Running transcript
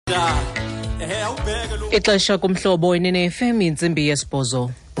Ixesha kumhlobo FM intsimbi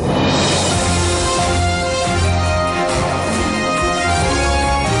yesibhozo.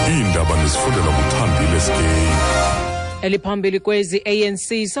 Iindaba nezifundela kuthambile sikeyi. Eliphambili kwezi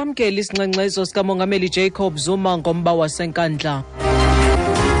ANC isamkele isingxengxezo sikamongameli Jacob Zuma ngomba wase Nkandla.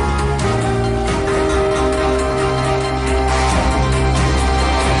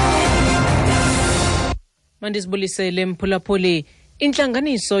 Mandisibulisele mphulaphuli.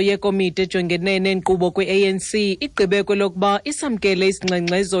 Intlanganiso yekomiti ejongene neenkqubo kwe-ANC igqibe kwelokuba isamkele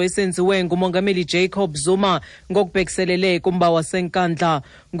isingxengxezo esenziwe ngumongameli Jacob Zuma ngokubhekiselele kumba wase Nkandla.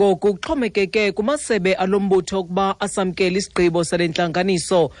 Ngoku kuxhomekeke kumasebe alombutho ukuba asamkele isigqibo sale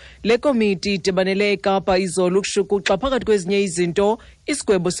ntlanganiso. Le komiti idibanele eKapa izolo ukushukuxa phakathi kwezinye izinto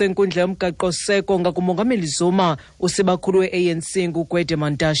isigwebo senkundla yomgaqo-seko ngakumongameli Zuma usibakhulu we-ANC nguGwede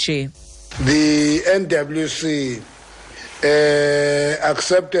Mantashe. The NWC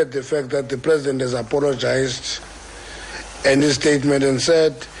accepted the fact that the president has apologized in his statement and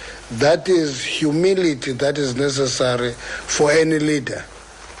said that is humility that is necessary for any leader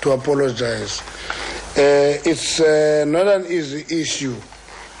to apologize. It's not an easy issue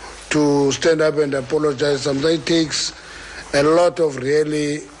to stand up and apologize. Sometimes it takes a lot of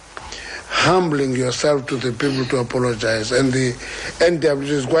really humbling yourself to the people to apologize, and the NWC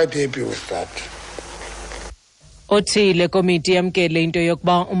is quite happy with that. Othi le komiti yamkele into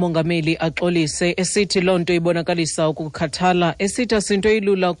yokuba umongameli axolise esithi lonto ibonakalisa ukukhathala esithi asinto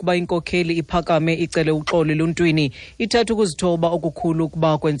ilula ukuba inkokheli iphakame icele uxolo luntwini ithatha ukuzithoba okukhulu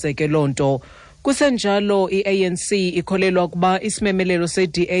ukuba kwenzeke lonto. Kusenjalo i-ANC ikholelwa kuba isimemelelo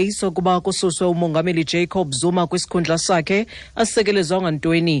se-DA sokuba kususwe umongameli Jacob Zuma kwisikhundla sakhe asisekelezwanga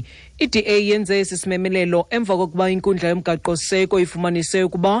ntweni. I-DA yenze esi simemelelo emva kokuba inkundla yomgaqo-seko ifumanise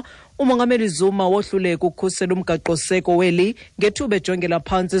ukuba umongameli Zuma wohluleka ukukhusela umgaqo-seko weli ngethuba ejongela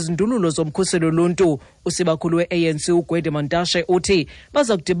phantsi izindululo zomkhuselo oluntu. Usibakhulu we-ANC uGwede Mantashe uthi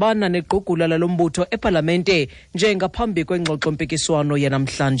baza kudibana negqugula lalombutho epalamente njengaphambi kwengxoxo-mpikiswano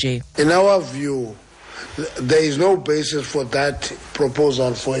yanamhlanje. In our view, there is no basis for that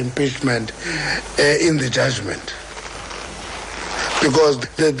proposal for impeachment in the judgment. Because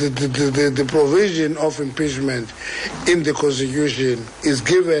the provision of impeachment in the Constitution is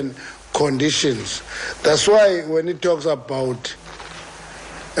given conditions. That's why when it talks about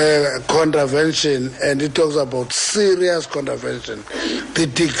contravention and it talks about serious contravention, the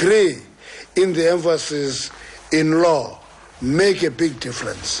degree in the emphasis in law make a big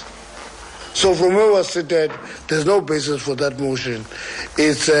difference. So from where we're seated, there's no basis for that motion.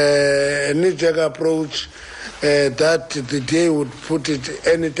 It's a knee-jerk approach that the day would put it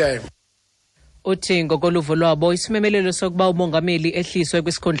anytime. Uthi ngokoluvo lwabo isimemelelo sokuba umongameli ehliswe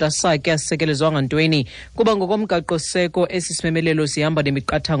kwisikhundla sakhe asisekelezwanga ntweni kuba ngokomgaqo-seko esi simemelelo sihamba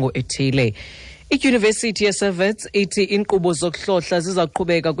nemiqathango ethile. Idyunivesithi yaseWits ithi inkqubo zokuhlohla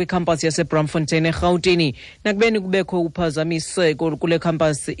zizaqhubeka kwikhampasi yaseBramfontein eRhawutini nakubeni kubekho uphazamiseko kule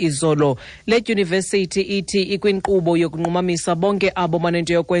khampasi izolo. Le dyunivesithi ithi ikwinkqubo yokunqumamisa bonke abo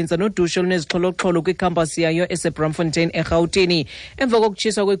banento yokwenza nodushe olunezixholo-xholo kwikhampasi yayo eseBramfontein eRhawutini emva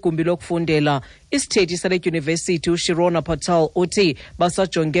kokutshiswa kwegumbi lokufundela. Isithethi sale dyunivesithi uShirona Patel uthi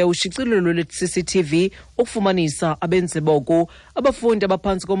basajonge ushicilelo lwe-CCTV ukufumanisa abenzi boku abafundi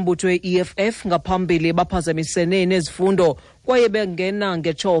abaphantsi kombutho we-EFF ngaphambili baphazamisene nezifundo kwaye bengena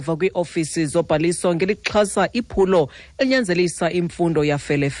ngetshova kwiiofisi zobhaliso ngelixhasa iphulo elinyanzelisa imfundo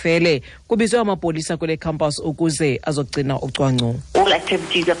yafelefele. Kubizwe amapolisa kule campus ukuze azogcina ucwangco. All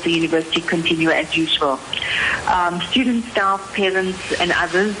activities of the university continue as usual. Students, staff, parents and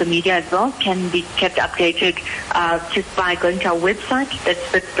others, the media as well, can be kept updated just by going to our website,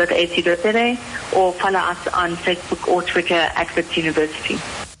 that's wits.ac.za, or follow us on Facebook or Twitter at Wits University.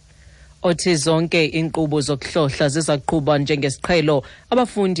 Othi zonke inkqubo zokuhlohla zizaqhuba njengesiqhelo.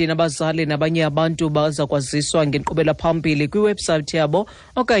 Abafundi nabazali nabanye abantu bazakwaziswa ngenkqubela phambili kwiwebsite yabo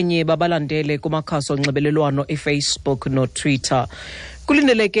okanye babalandele kumakhasi onxibelelwano eFacebook noTwitter.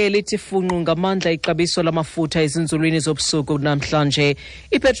 Kulindeleke lithi funqu ngamandla ixabiso lamafutha ezinzulwini zobusuku namhlanje.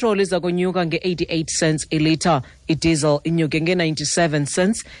 Ipetrol iza konyuka nge-88 cents ilita, idiesel inyuke nge-97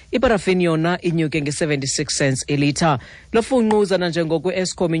 cents, iparafini yona inyuke nge-76 cents ilita. Lo funqu uzana njengoko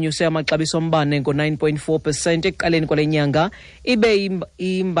Eskom inyuse amaxabiso ombane ngo-9.4% ekuqaleni kwale nyanga, ibe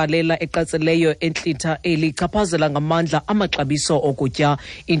imbalela eqatseleyo entlitha elichaphazela ngamandla amaxabiso okutya.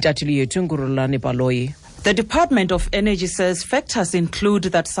 Intatheli yethu nguRolani Baloyi. The Department of Energy says factors include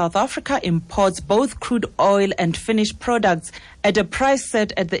that South Africa imports both crude oil and finished products at a price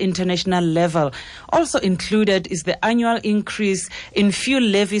set at the international level. Also included is the annual increase in fuel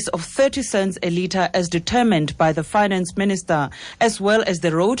levies of 30 cents a litre as determined by the finance minister, as well as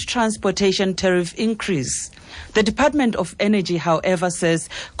the road transportation tariff increase. The Department of Energy, however, says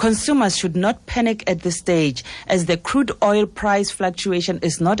consumers should not panic at this stage, as the crude oil price fluctuation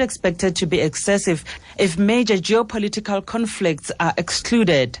is not expected to be excessive if major geopolitical conflicts are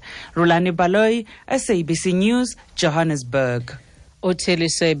excluded. Rulani Baloy, SABC News, Johannesburg.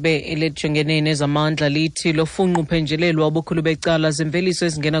 Othelisebe ejongene nezamandla lithi lofunqa uphenjelelwa ubukhulu becala zemveliso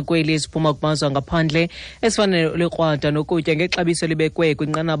ezingena kweli eziphuma kumazwe angaphandle esifana lekrwada nokutya ngexabiso libekwe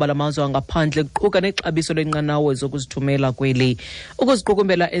kwinqanaba lamazwe angaphandle kuquka nexabiso lenqanawe zokuzithumela kweli.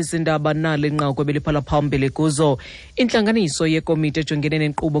 Ukuziqukumbela ezindaba nalo inqaku beliphala phambili kuzo. Intlanganiso yekomiti ejongene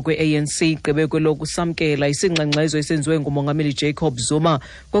nenkqubo kwe-ANC igqibe kwelokusamkela isingxengxezo esenziwe ngumongameli Jacob Zuma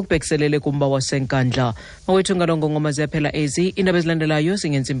ngokubhekiselele kumba wase Nkandla. Mawethu ngalongo ngoma ziyaphela ezi indaba ezilandelayo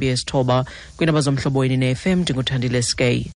zingentsimbi yesithoba kwiindaba zomhlobo weni ne-FM ndinguthandile SK.